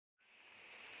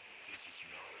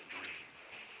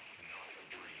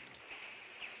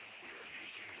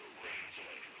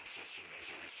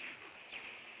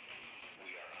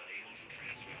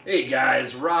Hey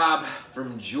guys, Rob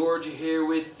from Georgia here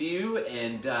with you,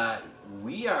 and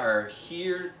we are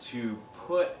here to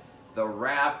put the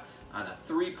wrap on a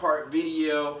three-part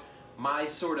video. My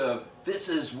sort of, this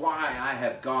is why I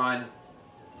have gone and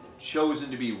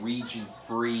chosen to be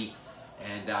region-free,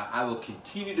 and I will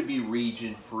continue to be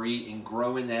region-free and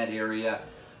grow in that area.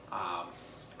 I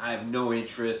have no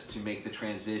interest to make the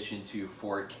transition to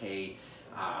 4K.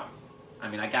 I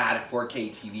mean, I got a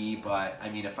 4K TV, but I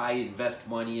mean, if I invest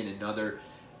money in another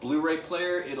Blu-ray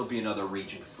player, it'll be another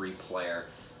region-free player.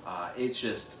 That's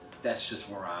just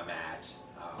where I'm at.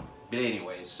 But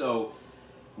anyways, so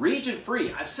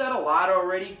region-free. I've said a lot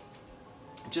already,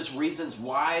 just reasons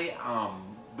why.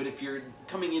 But if you're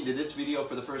coming into this video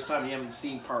for the first time and you haven't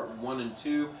seen part 1 and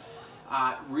 2,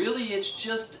 really it's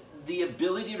just the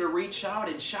ability to reach out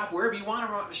and shop wherever you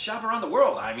want to shop around the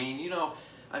world. I mean,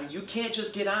 you can't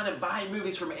just get on and buy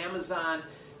movies from Amazon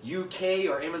UK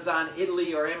or Amazon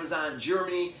Italy or Amazon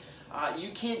Germany. You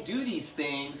can't do these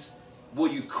things.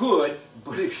 Well, you could,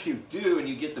 but if you do and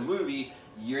you get the movie,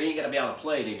 you ain't going to be able to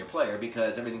play it in your player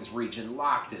because everything's region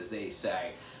locked, as they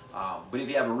say. But if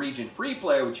you have a region free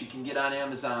player, which you can get on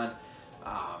Amazon,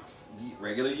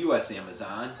 regular US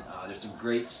Amazon, there's some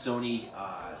great Sony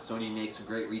makes some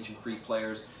great region free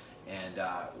players, and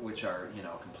which are,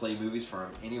 can play movies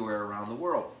from anywhere around the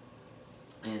world.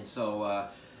 And so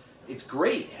it's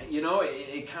great,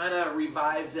 it kind of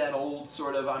revives that old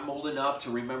sort of, I'm old enough to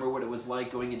remember what it was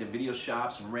like going into video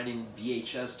shops and renting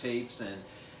VHS tapes and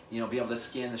be able to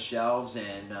scan the shelves,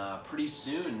 and pretty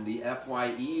soon the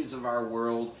FYEs of our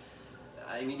world,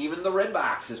 I mean, even the red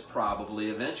boxes probably,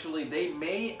 eventually they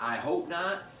may, I hope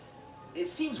not. It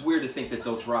seems weird to think that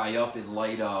they'll dry up in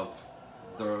light of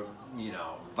the,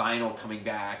 vinyl coming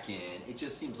back, and it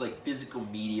just seems like physical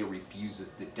media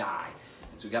refuses to die.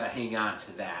 And so we gotta hang on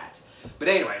to that. But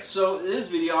anyway, so this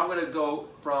video, I'm gonna go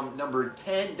from number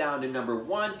 10 down to number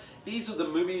 1. These are the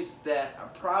movies that are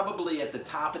probably at the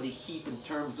top of the heap in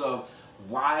terms of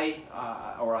why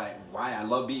I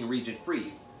love being region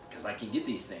free, because I can get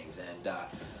these things. And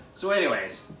so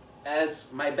anyways,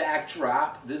 as my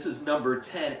backdrop, this is number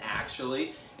 10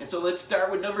 actually. And so let's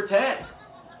start with number 10,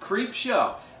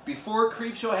 Creepshow. Before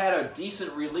Creepshow had a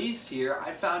decent release here,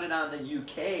 I found it on the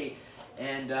UK,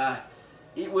 and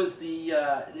it was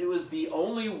the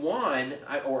only one,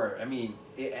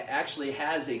 it actually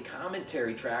has a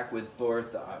commentary track with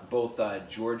both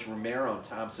George Romero and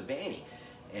Tom Savini,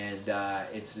 and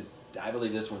I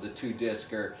believe this one's a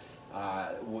 2-discer.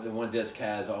 One disc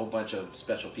has a whole bunch of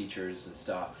special features and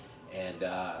stuff, and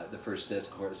the first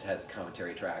disc, of course, has the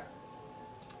commentary track.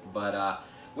 But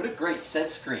what a great set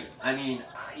screen. I mean,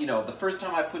 the first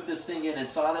time I put this thing in and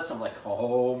saw this, I'm like,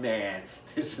 oh man,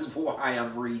 this is why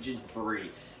I'm region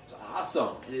free. It's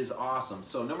awesome. It is awesome.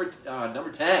 So number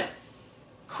 10,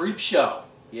 Creepshow.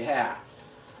 Yeah.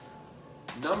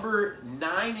 Number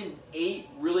 9 and 8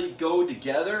 really go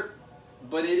together,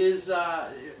 but it is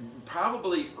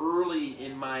probably early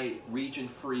in my region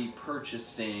free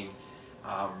purchasing,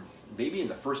 maybe in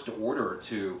the first order or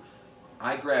two.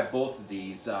 I grabbed both of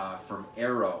these from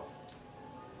Arrow,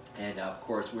 and of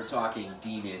course we're talking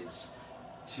Demons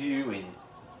 2 and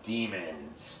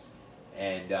Demons,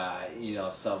 and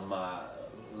some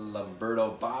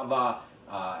Lamberto Bava,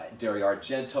 Dario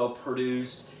Argento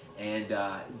produced, and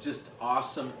just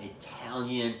awesome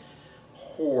Italian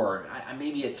horror.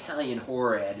 Maybe Italian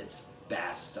horror at its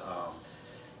best.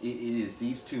 It is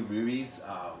these two movies,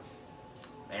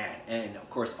 man, and of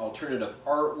course alternative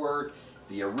artwork.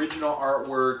 The original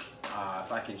artwork,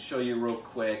 if I can show you real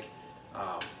quick,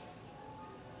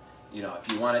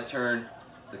 if you want to turn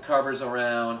the covers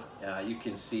around, you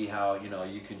can see how,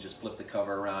 you can just flip the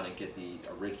cover around and get the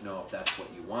original if that's what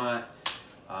you want.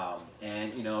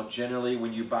 And, generally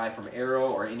when you buy from Arrow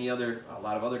or a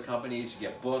lot of other companies, you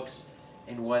get books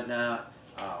and whatnot.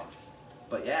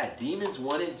 But yeah, Demons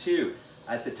 1 and 2.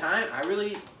 At the time, I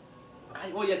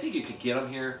think you could get them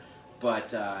here,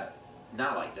 but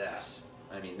not like this.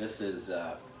 I mean, this is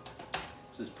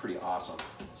pretty awesome.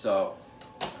 So,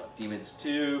 Demons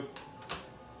 2,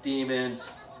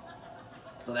 Demons.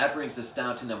 So that brings us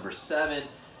down to number 7,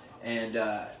 and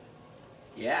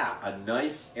yeah, a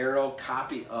nice Arrow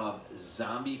copy of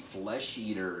Zombie Flesh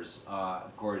Eaters.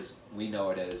 Of course, we know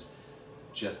it as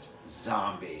just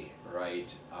Zombie,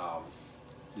 right?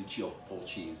 Lucio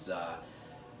Fulci's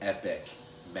epic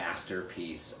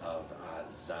masterpiece of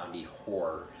zombie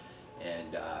horror.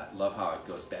 And love how it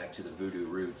goes back to the voodoo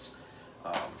roots.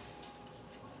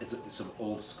 It's some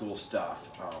old school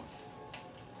stuff.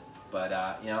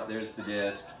 There's the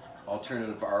disc.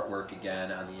 Alternative artwork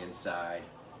again on the inside.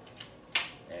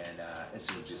 And this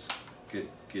is just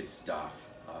good stuff.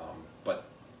 But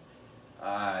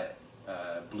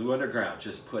Blue Underground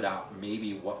just put out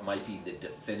maybe what might be the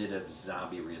definitive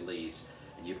zombie release,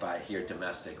 and you buy it here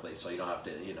domestically, so you don't have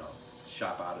to, you know,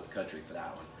 shop out of the country for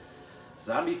that one.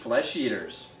 Zombie Flesh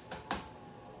Eaters.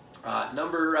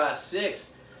 Number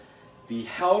 6, the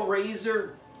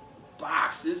Hellraiser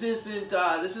box. This isn't.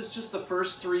 This is just the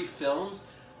first 3 films,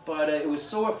 but it was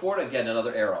so affordable. Again,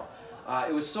 another Arrow.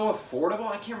 It was so affordable.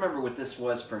 I can't remember what this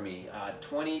was for me.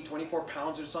 24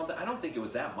 pounds or something. I don't think it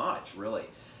was that much, really.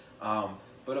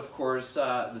 But of course,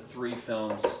 the 3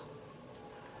 films,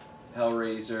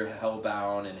 Hellraiser,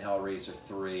 Hellbound, and Hellraiser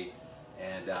 3.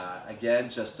 And again,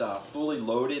 just fully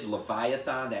loaded.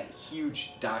 Leviathan, that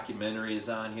huge documentary, is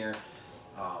on here.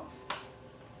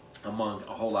 Among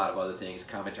a whole lot of other things,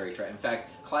 commentary track. In fact,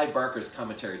 Clive Barker's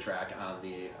commentary track on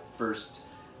the first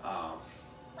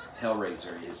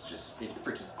Hellraiser is just, it's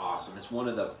freaking awesome. It's one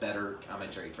of the better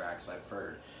commentary tracks I've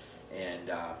heard.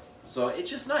 And so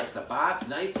it's just nice. The box,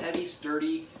 nice, heavy,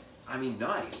 sturdy. I mean,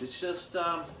 nice. It's just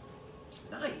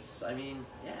nice. I mean,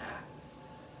 yeah.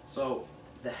 So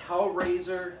the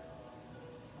Hellraiser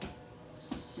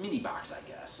mini box, I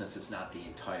guess, since it's not the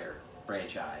entire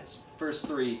franchise. First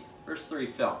three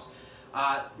films.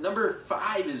 Number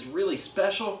 5 is really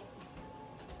special.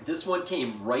 This one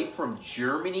came right from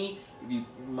Germany. You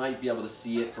might be able to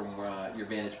see it from your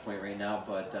vantage point right now,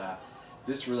 but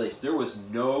this release, there was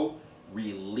no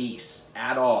release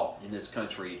at all in this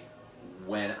country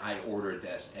when I ordered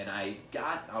this, and I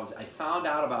found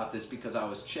out about this because I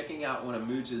was checking out one of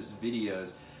Mooch's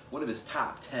videos, one of his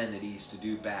top 10 that he used to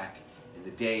do back in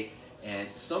the day, and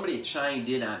somebody chimed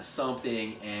in on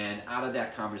something, and out of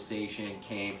that conversation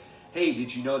came, hey,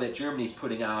 did you know that Germany's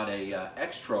putting out a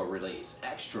extra release,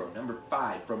 Extra number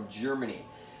 5 from Germany?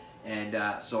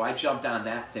 And so I jumped on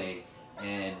that thing,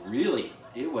 and really,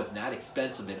 it was not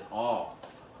expensive at all.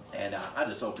 And I'll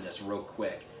just open this real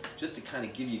quick, just to kind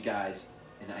of give you guys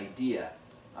an idea.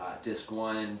 Disc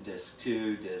 1, Disc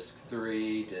 2, Disc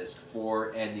 3, Disc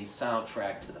 4, and the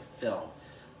soundtrack to the film.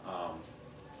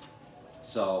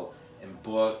 So, and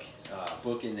book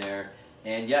in there.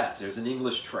 And yes, there's an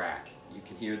English track. You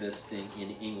can hear this thing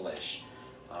in English.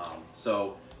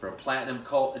 So, from Platinum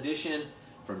Cult Edition,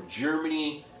 from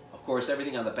Germany. Of course,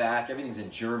 everything on the back, everything's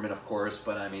in German, of course,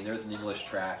 but I mean, there's an English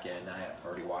track, and I've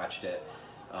already watched it.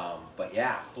 But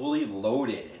yeah, fully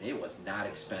loaded, and it was not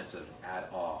expensive at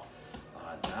all.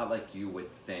 Not like you would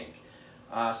think.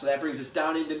 So that brings us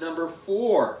down into number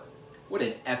 4. What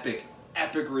an epic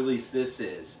release this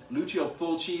is. Lucio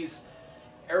Fulci's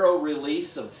Arrow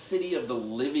release of City of the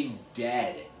Living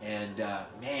Dead. And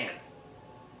man,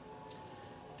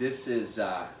 this is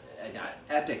an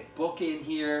epic book in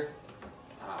here.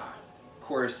 Of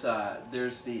course,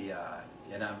 there's the,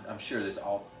 and I'm sure there's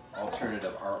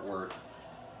alternative artwork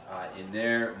in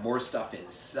there. More stuff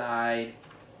inside.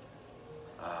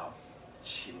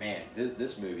 Man,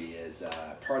 this movie is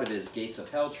part of his Gates of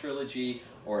Hell trilogy,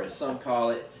 or as some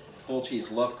call it,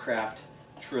 Fulci's Lovecraft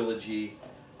trilogy.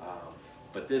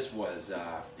 But this was,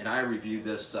 and I reviewed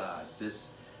this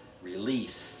this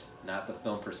release, not the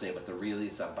film per se, but the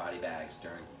release on BodyBags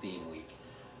during Theme Week.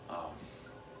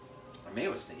 Or maybe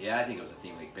it was, yeah, I think it was a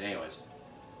Theme Week. But anyways,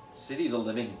 City of the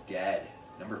Living Dead,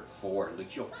 number 4,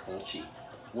 Lucio Fulci.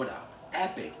 What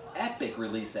an epic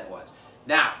release that was.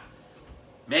 Now,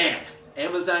 man,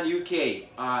 Amazon UK,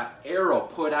 Arrow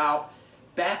put out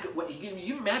back.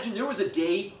 You imagine there was a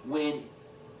day when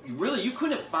you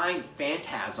couldn't find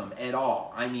Phantasm at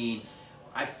all. I mean,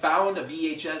 I found a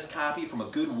VHS copy from a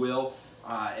Goodwill,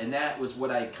 and that was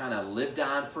what I kind of lived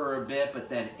on for a bit. But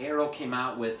then Arrow came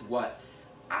out with what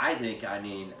I think, I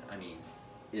mean,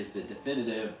 is the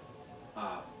definitive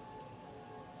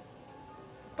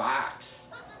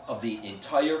box of the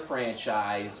entire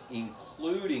franchise,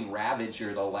 including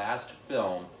Ravager, the last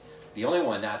film, the only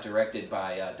one not directed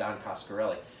by Don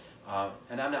Coscarelli.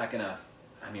 And I'm not gonna,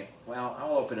 well,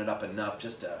 I'll open it up enough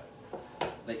just to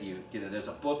let you get it. There's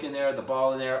a book in there, the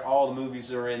ball in there, all the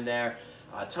movies are in there,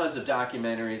 tons of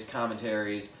documentaries,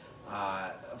 commentaries.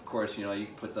 Of course, you know, you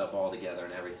can put the ball together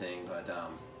and everything, but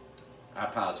I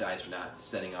apologize for not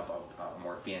setting up a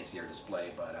more fancier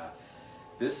display, but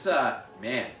this,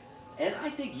 man, and I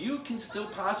think you can still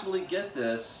possibly get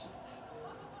this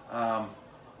on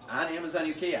Amazon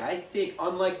UK. I think,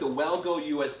 unlike the Wellgo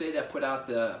USA that put out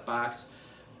the box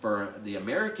for the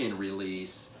American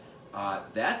release,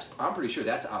 I'm pretty sure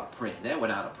that's out of print. That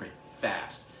went out of print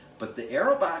fast. But the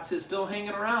Arrow box is still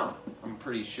hanging around, I'm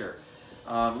pretty sure.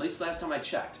 At least last time I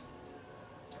checked.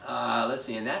 Let's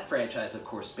see, and that franchise, of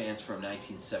course, spans from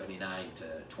 1979 to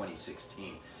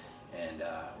 2016. And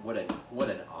what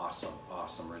an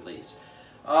awesome release.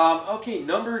 Okay,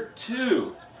 number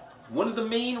 2. One of the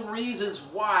main reasons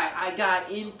why I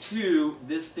got into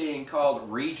this thing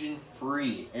called Region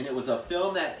Free, and it was a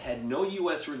film that had no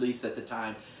U.S. release at the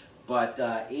time, but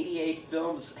 88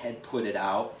 Films had put it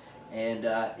out, and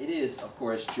it is, of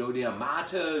course, Joe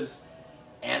D'Amato's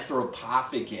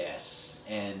Anthropophagus.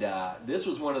 And this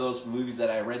was one of those movies that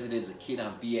I rented as a kid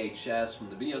on VHS from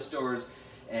the video stores,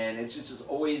 and it's just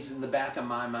always in the back of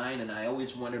my mind, and I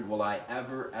always wondered, will I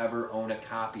ever own a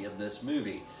copy of this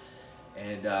movie?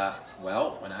 And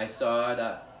well, when I saw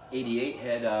it, 88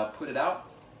 had put it out,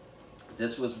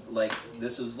 this was like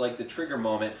the trigger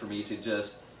moment for me to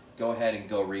just go ahead and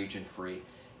go region free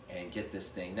and get this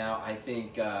thing. Now, I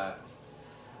think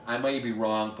I may be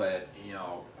wrong, but you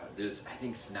know, I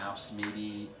think Snaps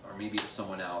maybe, or maybe it's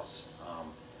someone else,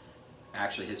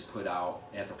 actually has put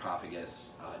out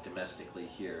Anthropophagus domestically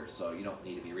here, so you don't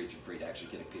need to be region free to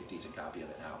actually get a good, decent copy of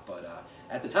it now. But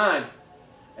at the time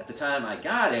I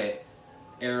got it,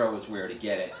 Arrow was where to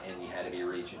get it, and you had to be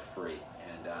region free.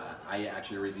 And I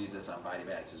actually reviewed this on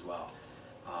BodyBags as well.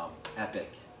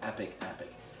 Epic.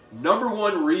 Number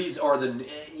one reason, or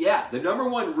the number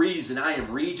one reason I am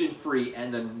region free,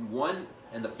 and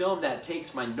the film that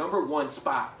takes my number 1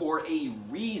 spot for a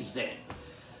reason.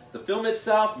 The film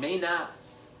itself may not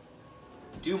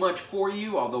do much for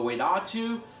you, although it ought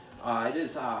to. It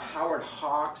is Howard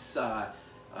Hawks,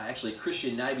 actually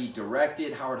Christian Nyby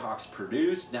directed, Howard Hawks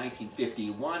produced,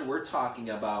 1951. We're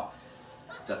talking about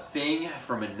The Thing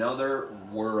from Another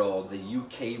World, the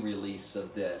UK release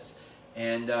of this.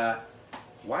 And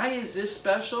why is this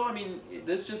special? I mean,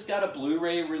 this just got a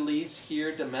Blu-ray release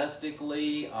here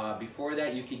domestically. Before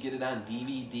that, you could get it on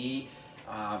DVD.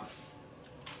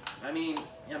 I mean,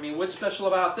 what's special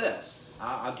about this?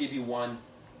 I'll give you one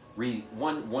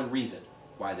reason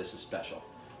why this is special,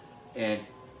 and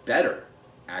better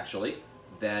actually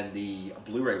than the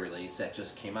Blu-ray release that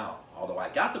just came out. Although I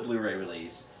got the Blu-ray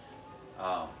release,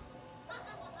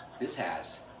 this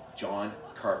has John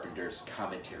Carpenter's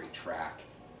commentary track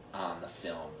on the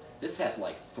film. This has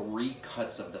like 3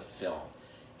 cuts of the film.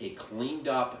 A cleaned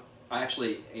up,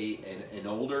 actually an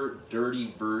older,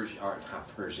 dirty version, or not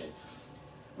version.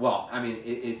 Well, I mean,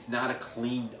 it's not a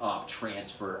cleaned up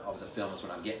transfer of the film is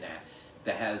what I'm getting at,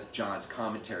 that has John's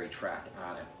commentary track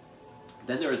on it.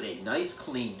 Then there is a nice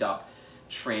cleaned up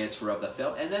transfer of the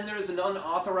film, and then there's an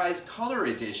unauthorized color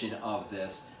edition of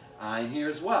this on here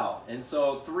as well. And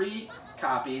so 3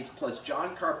 copies plus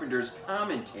John Carpenter's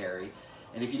commentary.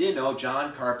 And if you didn't know,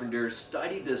 John Carpenter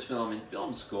studied this film in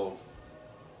film school,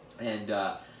 and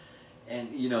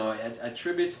you know,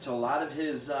 attributes to a lot of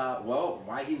his, well,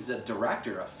 why he's a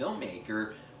director, a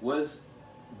filmmaker, was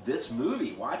this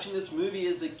movie, watching this movie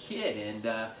as a kid.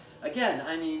 And again,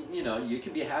 I mean, you know, you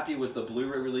can be happy with the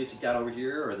Blu-ray release you got over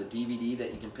here, or the DVD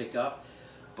that you can pick up,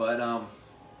 but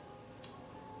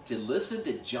to listen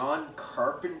to John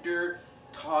Carpenter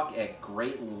talk at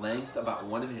great length about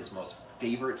one of his most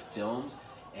favorite films,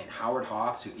 and Howard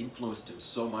Hawks, who influenced him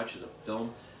so much as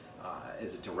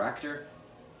a director,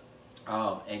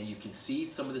 and you can see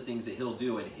some of the things that he'll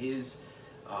do in his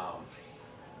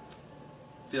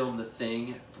film The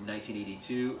Thing from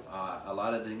 1982. A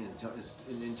lot of things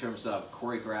in terms of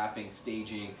choreographing,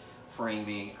 staging,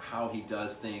 framing, how he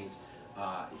does things,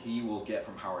 he will get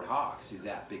from Howard Hawks. He's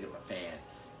that big of a fan.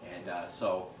 And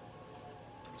so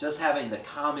just having the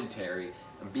commentary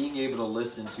and being able to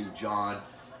listen to John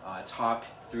talk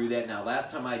through that. Now,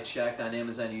 last time I checked on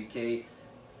Amazon UK,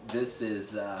 this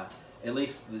is, at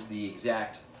least the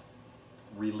exact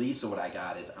release of what I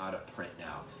got is out of print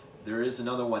now. There is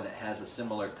another one that has a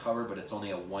similar cover, but it's only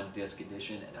a 1-disc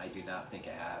edition, and I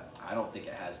don't think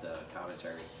it has the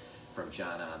commentary from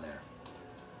John on there.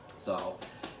 So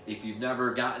if you've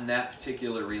never gotten that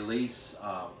particular release,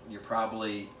 you're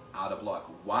probably out of luck.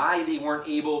 Why they weren't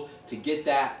able to get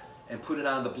that and put it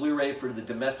on the Blu-ray for the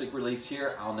domestic release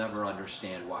here, I'll never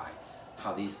understand why,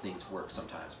 how these things work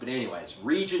sometimes. But anyways,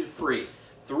 region free.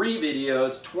 3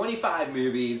 videos, 25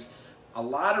 movies, a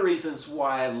lot of reasons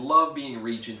why I love being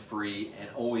region free and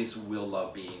always will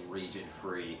love being region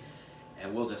free.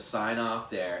 And we'll just sign off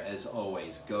there. As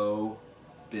always, go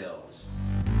Bills.